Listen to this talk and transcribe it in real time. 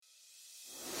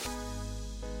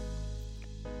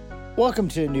Welcome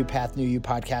to New Path, New You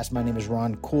podcast. My name is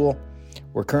Ron Cool.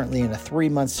 We're currently in a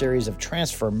 3-month series of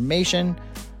transformation.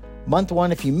 Month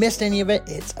 1, if you missed any of it,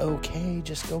 it's okay.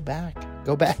 Just go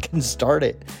back and start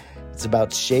it. It's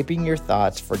about shaping your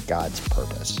thoughts for God's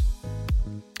purpose.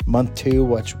 Month 2,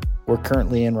 which we're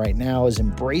currently in right now, is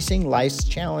embracing life's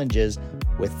challenges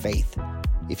with faith.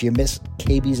 If you missed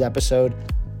KB's episode,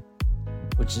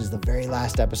 which is the very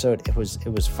last episode, it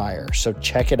was fire. So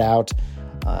check it out.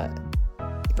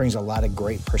 It brings a lot of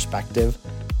great perspective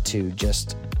to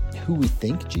just who we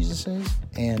think Jesus is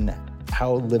and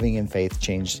how living in faith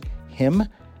changed him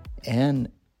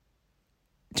and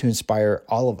to inspire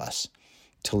all of us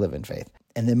to live in faith.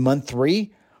 And then month 3,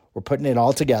 we're putting it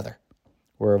all together.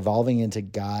 We're evolving into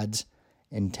God's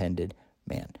intended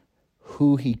man,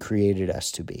 who he created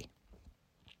us to be.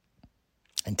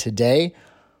 And today,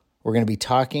 we're going to be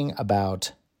talking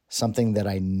about something that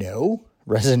I know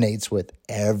resonates with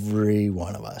every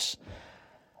one of us.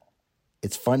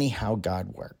 It's funny how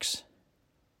God works.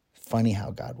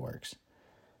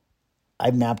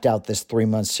 I mapped out this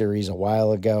 3-month series a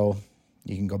while ago.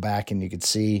 You can go back and you can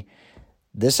see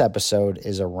this episode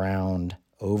is around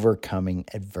overcoming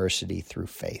adversity through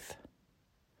faith.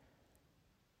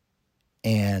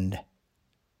 And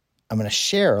I'm going to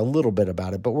share a little bit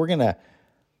about it, but we're going to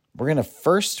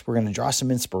draw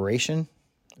some inspiration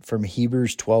from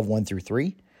Hebrews 12, 1 through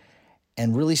 3,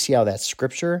 and really see how that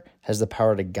scripture has the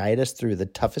power to guide us through the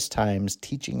toughest times,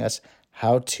 teaching us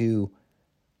how to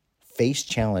face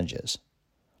challenges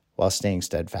while staying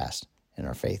steadfast in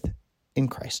our faith in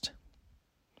Christ.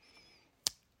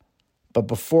 But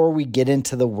before we get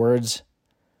into the words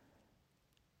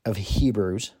of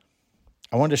Hebrews,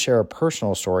 I want to share a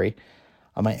personal story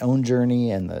on my own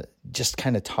journey and just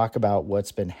kind of talk about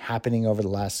what's been happening over the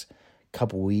last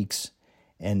couple weeks.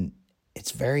 And it's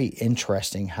very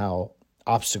interesting how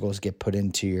obstacles get put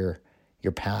into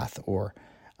your path, or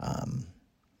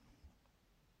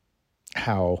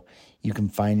how you can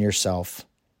find yourself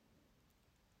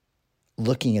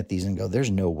looking at these and go,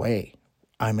 there's no way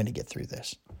I'm going to get through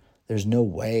this. There's no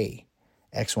way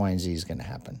X, Y, and Z is going to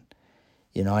happen.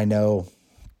 I know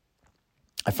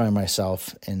I find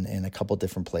myself in a couple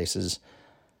different places,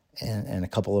 and a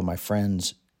couple of my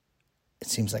friends, it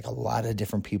seems like a lot of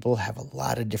different people have a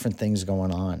lot of different things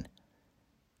going on.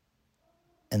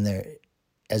 And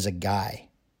as a guy,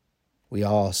 we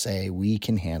all say we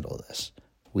can handle this.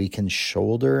 We can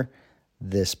shoulder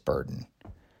this burden.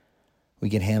 We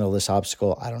can handle this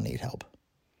obstacle. I don't need help.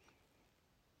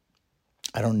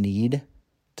 I don't need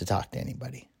to talk to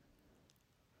anybody.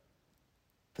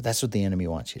 But that's what the enemy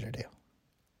wants you to do.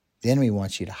 The enemy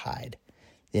wants you to hide.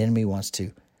 The enemy wants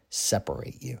to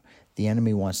separate you. The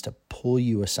enemy wants to pull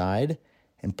you aside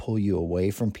and pull you away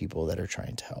from people that are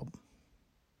trying to help.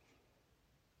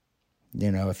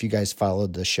 If you guys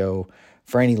followed the show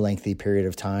for any lengthy period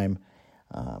of time,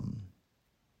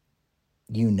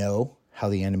 you know how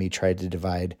the enemy tried to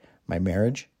divide my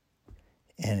marriage.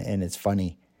 And it's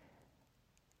funny.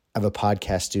 I have a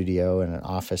podcast studio and an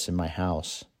office in my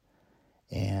house.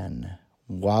 And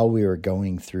while we were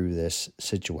going through this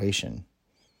situation,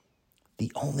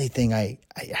 the only thing I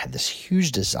had this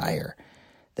huge desire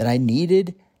that I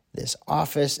needed this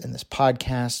office and this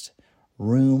podcast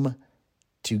room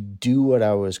to do what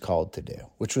I was called to do,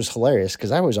 which was hilarious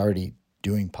because I was already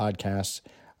doing podcasts,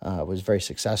 was very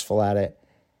successful at it.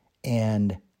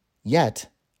 And yet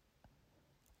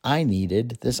I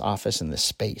needed this office and this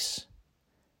space.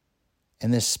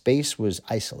 And this space was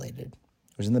isolated.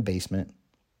 It was in the basement.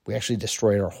 We actually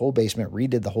destroyed our whole basement,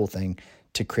 redid the whole thing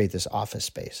to create this office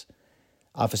space.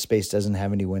 Office space doesn't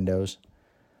have any windows.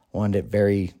 I wanted it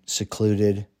very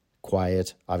secluded,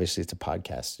 quiet. Obviously, it's a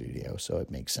podcast studio, so it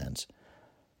makes sense.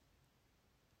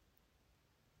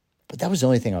 But that was the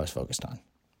only thing I was focused on.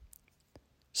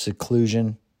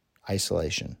 Seclusion,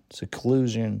 isolation.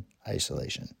 Seclusion,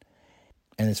 isolation.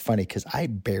 And it's funny because I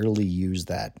barely use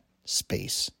that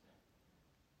space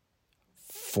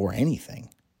for anything.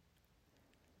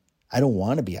 I don't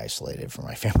want to be isolated from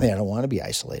my family. I don't want to be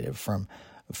isolated from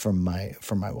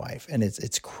my wife. And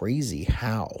it's crazy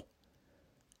how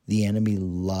the enemy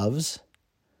loves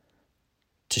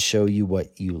to show you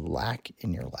what you lack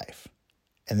in your life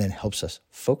and then helps us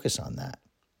focus on that.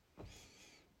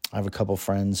 I have a couple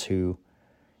friends who,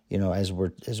 as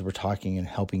we're talking and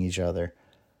helping each other,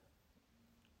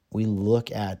 we look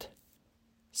at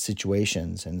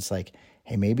situations and it's like,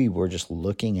 hey, maybe we're just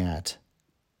looking at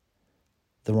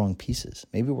the wrong pieces.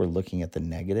 Maybe we're looking at the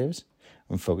negatives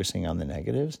and focusing on the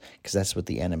negatives because that's what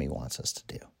the enemy wants us to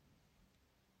do.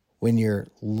 When you're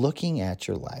looking at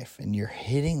your life and you're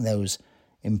hitting those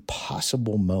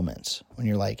impossible moments, when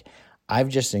you're like, I've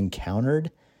just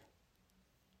encountered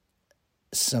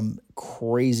some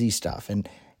crazy stuff. And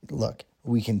look,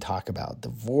 we can talk about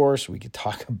divorce. We could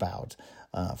talk about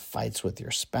fights with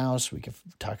your spouse. We could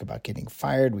talk about getting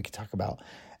fired. We could talk about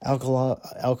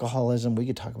alcoholism. We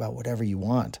could talk about whatever you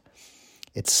want.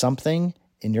 It's something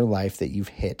in your life that you've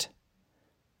hit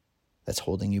that's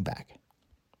holding you back.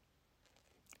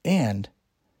 And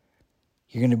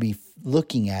you're going to be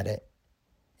looking at it,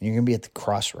 and you're going to be at the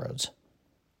crossroads.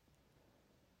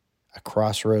 A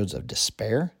crossroads of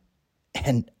despair,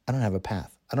 and I don't have a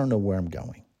path. I don't know where I'm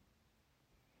going.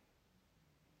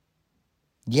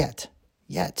 Yet,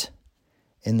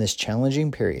 in this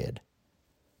challenging period,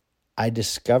 I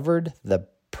discovered the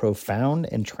profound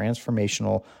and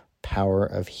transformational power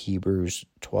of Hebrews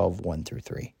 12,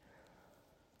 1-3.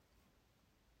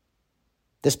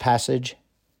 This passage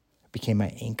became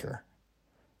my anchor,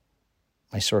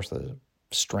 my source of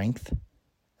strength,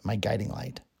 my guiding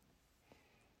light.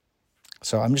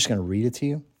 So I'm just going to read it to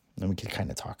you, and then we can kind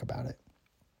of talk about it.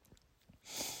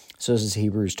 So this is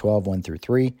Hebrews 12,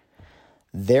 1-3.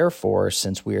 Therefore,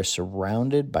 since we are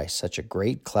surrounded by such a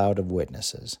great cloud of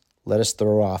witnesses, let us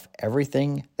throw off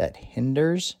everything that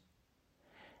hinders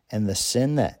and the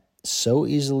sin that so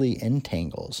easily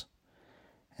entangles,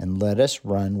 and let us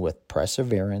run with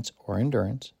perseverance or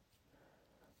endurance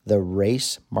the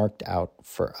race marked out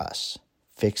for us,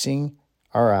 fixing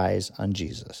our eyes on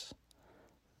Jesus,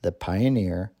 the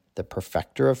pioneer, the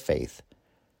perfecter of faith.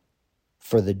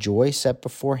 For the joy set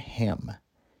before him,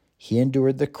 he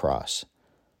endured the cross,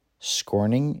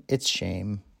 scorning its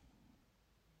shame,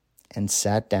 and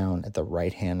sat down at the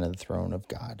right hand of the throne of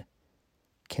God.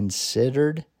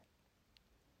 Consider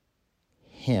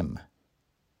him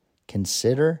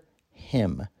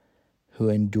who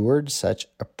endured such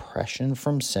oppression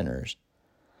from sinners,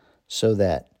 so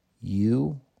that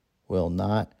you will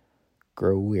not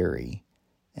grow weary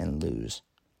and lose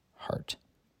heart.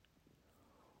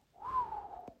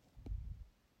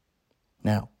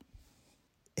 Now,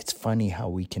 it's funny how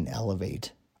we can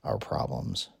elevate our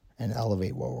problems and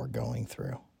elevate what we're going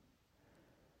through.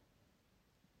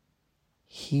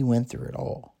 He went through it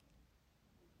all.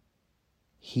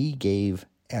 He gave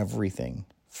everything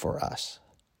for us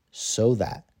so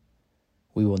that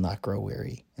we will not grow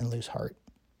weary and lose heart.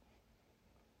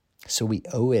 So we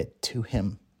owe it to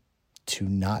him to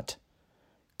not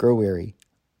grow weary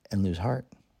and lose heart.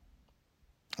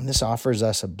 And this offers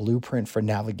us a blueprint for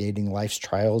navigating life's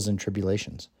trials and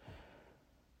tribulations,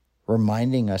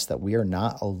 reminding us that we are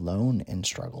not alone in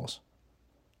struggles.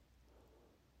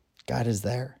 God is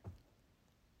there.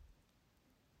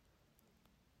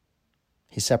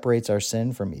 He separates our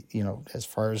sin from, as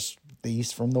far as the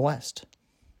east from the west.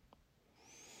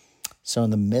 So in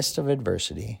the midst of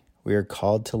adversity, we are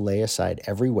called to lay aside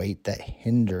every weight that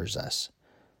hinders us,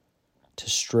 to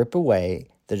strip away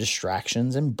the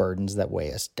distractions and burdens that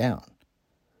weigh us down.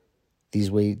 These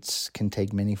weights can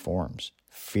take many forms: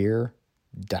 fear,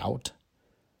 doubt,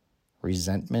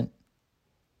 resentment.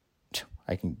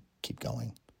 I can keep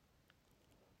going.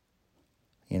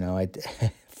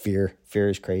 Fear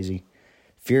is crazy.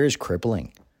 Fear is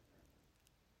crippling.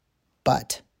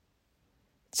 But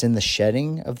it's in the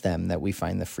shedding of them that we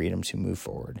find the freedom to move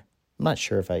forward. I'm not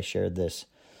sure if I shared this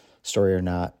story or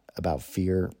not about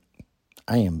fear.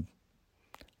 I am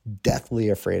deathly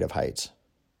afraid of heights,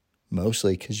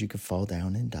 mostly because you could fall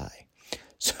down and die.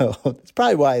 So that's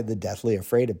probably why the deathly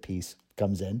afraid of piece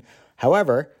comes in.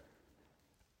 However,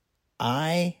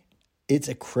 it's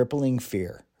a crippling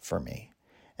fear for me.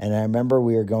 And I remember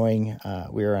we were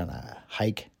on a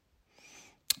hike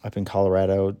up in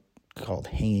Colorado called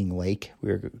Hanging Lake.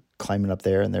 We were climbing up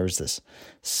there, and there was this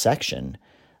section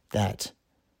that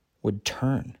would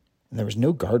turn, and there was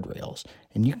no guardrails.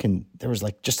 And there was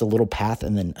like just a little path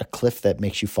and then a cliff that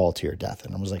makes you fall to your death.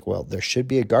 And I was like, well, there should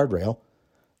be a guardrail.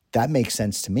 That makes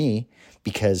sense to me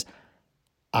because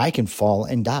I can fall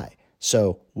and die.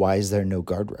 So why is there no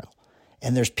guardrail?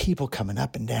 And there's people coming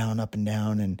up and down.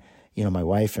 And, my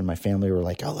wife and my family were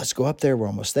like, oh, let's go up there. We're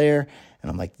almost there. And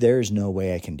I'm like, there's no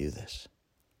way I can do this.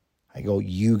 I go,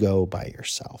 you go by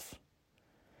yourself.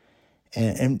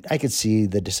 And I could see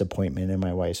the disappointment in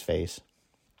my wife's face.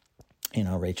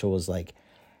 Rachel was like,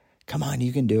 come on,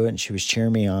 you can do it. And she was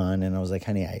cheering me on. And I was like,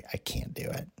 honey, I can't do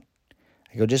it.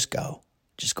 I go, just go.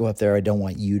 Just go up there. I don't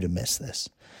want you to miss this.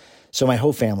 So my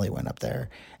whole family went up there,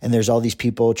 and there's all these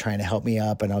people trying to help me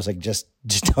up. And I was like, just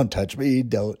don't touch me.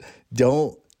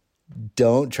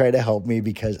 Don't try to help me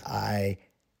because I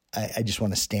just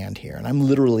want to stand here. And I'm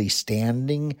literally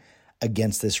standing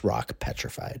against this rock,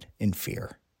 petrified in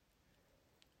fear.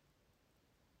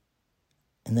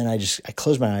 And then I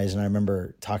closed my eyes, and I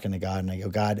remember talking to God, and I go,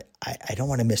 God, I don't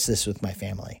want to miss this with my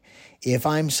family. If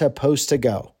I'm supposed to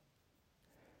go,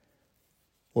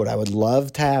 what I would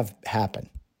love to have happen,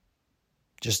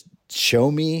 just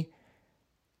show me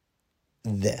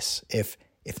this. If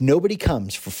nobody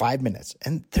comes for 5 minutes,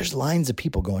 and there's lines of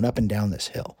people going up and down this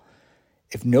hill,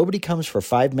 if nobody comes for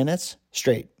 5 minutes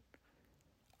straight,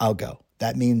 I'll go.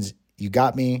 That means you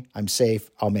got me. I'm safe.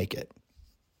 I'll make it.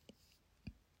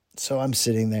 So I'm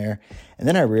sitting there, and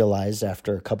then I realized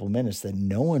after a couple minutes that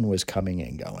no one was coming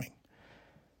and going.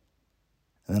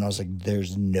 And then I was like,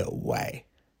 there's no way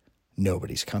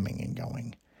nobody's coming and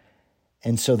going.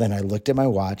 And so then I looked at my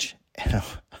watch, and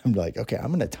I'm like, okay, I'm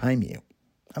going to time you.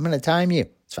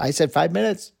 So I said 5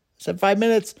 minutes.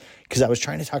 Because I was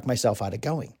trying to talk myself out of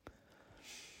going.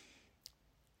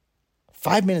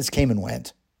 5 minutes came and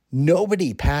went.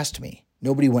 Nobody passed me.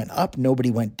 Nobody went up.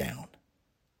 Nobody went down.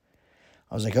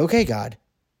 I was like, okay, God,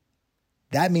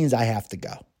 that means I have to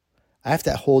go. I have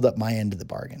to hold up my end of the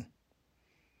bargain.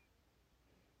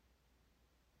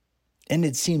 And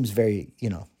it seems very,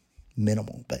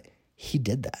 minimal, but he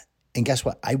did that. And guess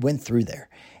what? I went through there,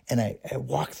 and I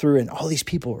walked through, and all these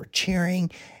people were cheering,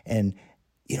 and,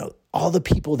 all the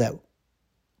people that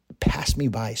passed me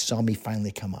by saw me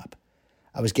finally come up.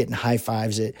 I was getting high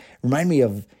fives. It reminded me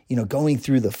of, going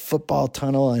through the football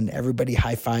tunnel and everybody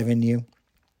high-fiving you.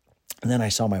 And then I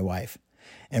saw my wife,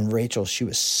 and Rachel. She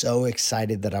was so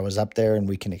excited that I was up there and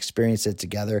we can experience it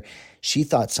together. She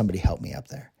thought somebody helped me up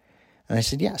there. And I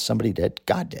said, yeah, somebody did.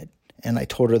 God did. And I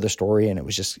told her the story, and it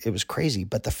was crazy.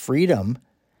 But the freedom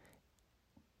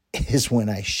is when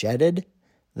I shedded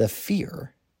the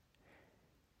fear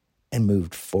and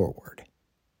moved forward.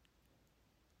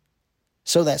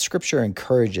 So that scripture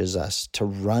encourages us to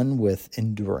run with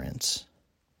endurance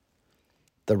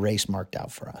the race marked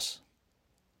out for us.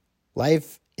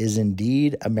 Life is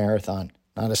indeed a marathon,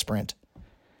 not a sprint.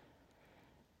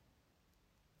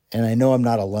 And I know I'm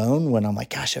not alone when I'm like,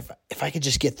 gosh, if I could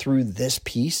just get through this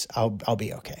piece, I'll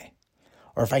be okay.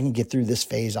 Or if I can get through this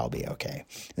phase, I'll be okay.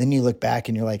 And then you look back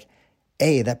and you're like,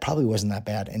 A, that probably wasn't that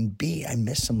bad. And B, I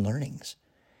missed some learnings.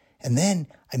 And then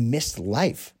I missed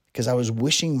life because I was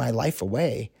wishing my life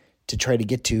away to try to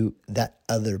get to that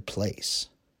other place.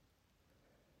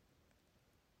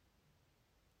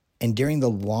 And during the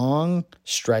long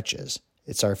stretches,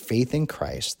 it's our faith in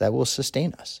Christ that will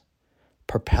sustain us,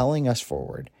 propelling us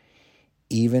forward,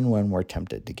 even when we're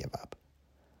tempted to give up.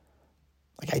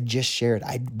 Like I just shared,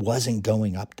 I wasn't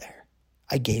going up there.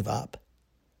 I gave up.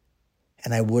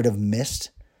 And I would have missed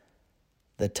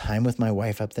the time with my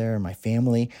wife up there and my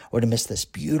family. I would have missed this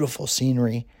beautiful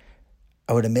scenery.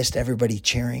 I would have missed everybody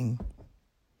cheering.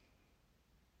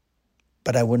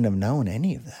 But I wouldn't have known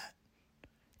any of that.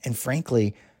 And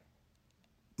frankly,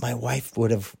 my wife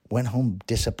would have went home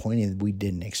disappointed we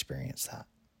didn't experience that.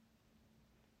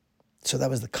 So that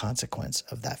was the consequence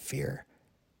of that fear.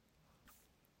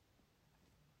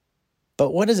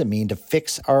 But what does it mean to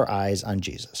fix our eyes on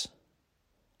Jesus?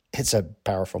 It's a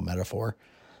powerful metaphor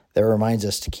that reminds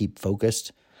us to keep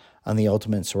focused on the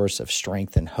ultimate source of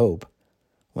strength and hope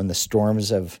when the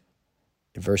storms of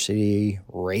adversity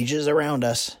rages around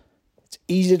us. It's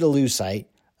easy to lose sight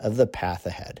of the path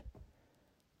ahead.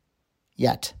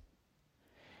 Yet,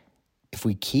 if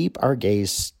we keep our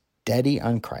gaze steady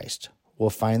on Christ,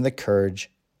 we'll find the courage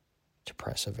to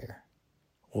persevere.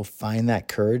 We'll find that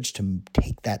courage to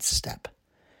take that step.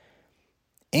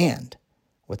 And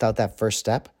without that first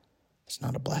step, it's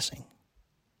not a blessing.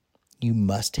 You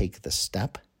must take the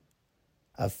step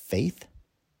of faith.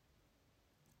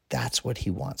 That's what he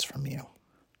wants from you.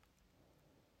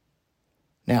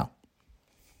 Now,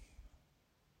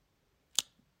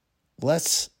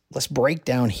 let's break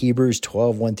down Hebrews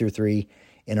 12, 1 through 3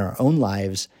 in our own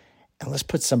lives, and let's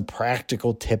put some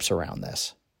practical tips around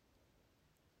this.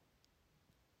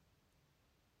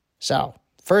 So,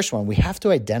 first one, we have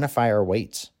to identify our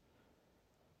weights.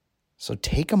 So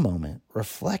take a moment,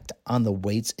 reflect on the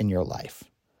weights in your life.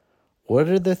 What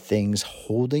are the things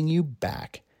holding you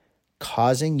back,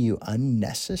 causing you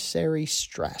unnecessary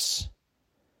stress?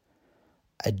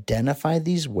 Identify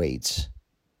these weights.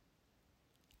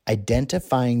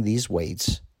 Identifying these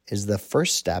weights is the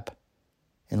first step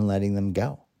in letting them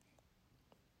go.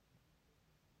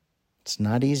 It's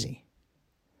not easy,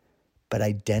 but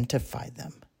identify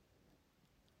them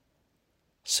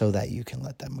so that you can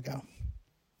let them go.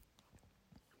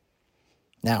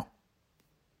 Now,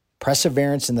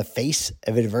 perseverance in the face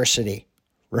of adversity.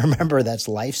 Remember, that's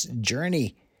life's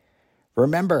journey.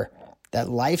 Remember that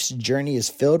life's journey is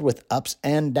filled with ups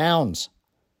and downs.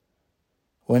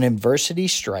 When adversity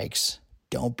strikes,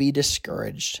 don't be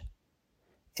discouraged.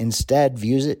 Instead,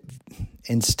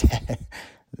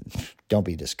 don't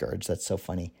be discouraged. That's so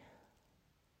funny.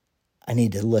 I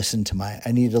need to listen to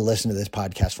this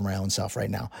podcast for my own self right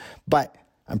now, but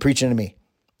I'm preaching to me.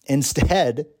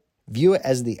 Instead, view it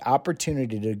as the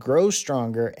opportunity to grow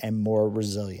stronger and more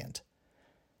resilient.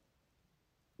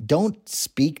 Don't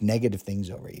speak negative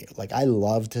things over you. Like, I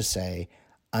love to say,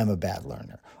 I'm a bad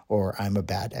learner, or I'm a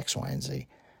bad X, Y, and Z.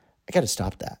 I got to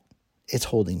stop that. It's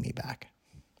holding me back.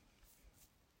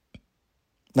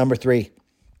 Number 3,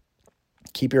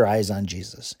 keep your eyes on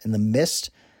Jesus. In the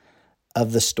midst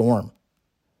of the storm,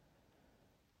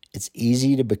 it's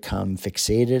easy to become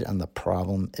fixated on the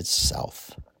problem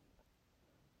itself.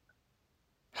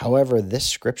 However, this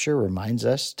scripture reminds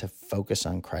us to focus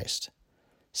on Christ,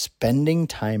 spending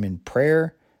time in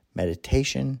prayer,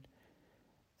 meditation,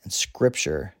 and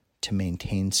scripture to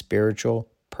maintain spiritual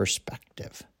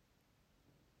perspective.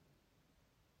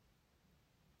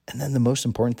 And then the most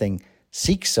important thing,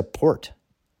 seek support.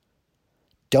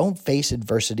 Don't face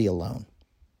adversity alone.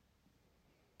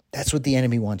 That's what the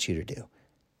enemy wants you to do.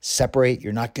 Separate.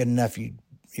 You're not good enough. You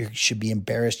should be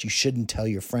embarrassed. You shouldn't tell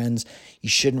your friends. You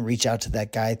shouldn't reach out to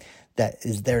that guy that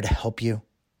is there to help you.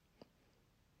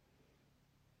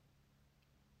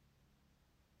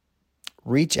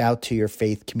 Reach out to your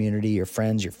faith community, your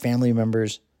friends, your family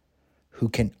members who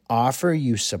can offer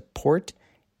you support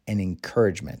and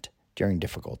encouragement during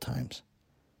difficult times.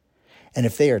 And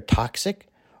if they are toxic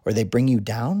or they bring you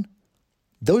down,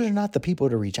 those are not the people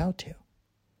to reach out to.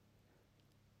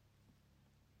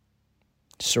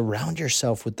 Surround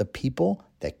yourself with the people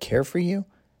that care for you,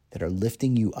 that are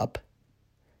lifting you up,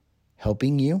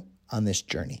 helping you on this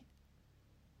journey.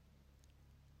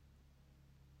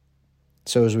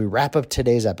 So as we wrap up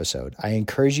today's episode, I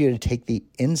encourage you to take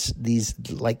these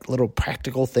like little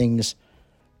practical things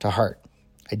to heart.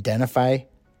 Identify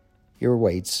your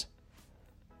weights,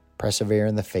 persevere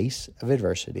in the face of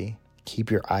adversity,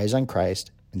 keep your eyes on Christ,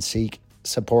 and seek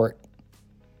support.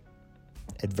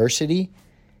 Adversity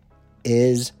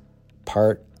is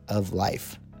part of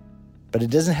life, but it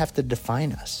doesn't have to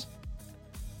define us.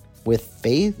 With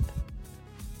faith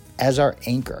as our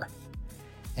anchor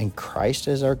and Christ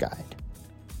as our guide,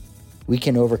 we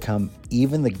can overcome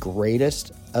even the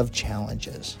greatest of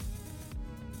challenges.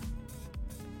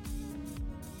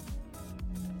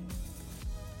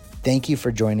 Thank you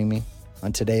for joining me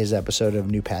on today's episode of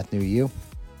New Path, New You.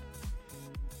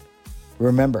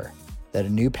 Remember that a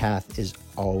new path is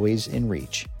always in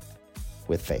reach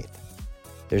with faith.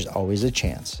 There's always a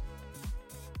chance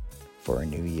for a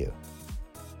new you.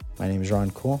 My name is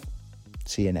Ron Cool.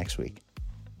 See you next week.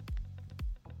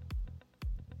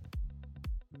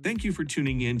 Thank you for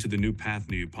tuning in to the New Path,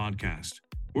 New You podcast,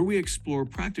 where we explore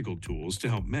practical tools to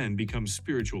help men become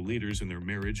spiritual leaders in their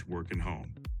marriage, work, and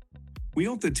home. We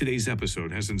hope that today's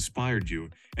episode has inspired you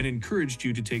and encouraged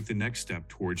you to take the next step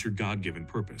towards your God-given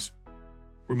purpose.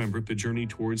 Remember, the journey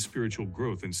towards spiritual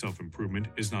growth and self-improvement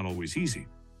is not always easy,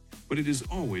 but it is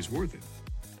always worth it.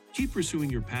 Keep pursuing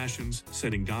your passions,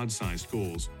 setting God-sized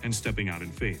goals, and stepping out in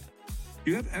faith.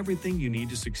 You have everything you need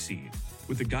to succeed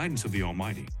with the guidance of the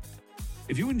Almighty.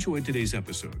 If you enjoyed today's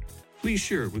episode, please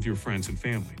share it with your friends and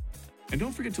family. And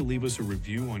don't forget to leave us a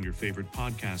review on your favorite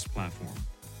podcast platform.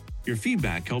 Your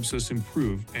feedback helps us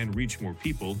improve and reach more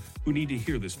people who need to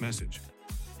hear this message.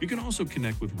 You can also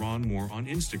connect with Ron Moore on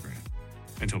Instagram.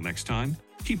 Until next time,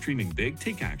 keep dreaming big,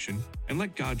 take action, and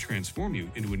let God transform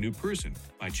you into a new person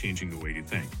by changing the way you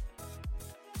think.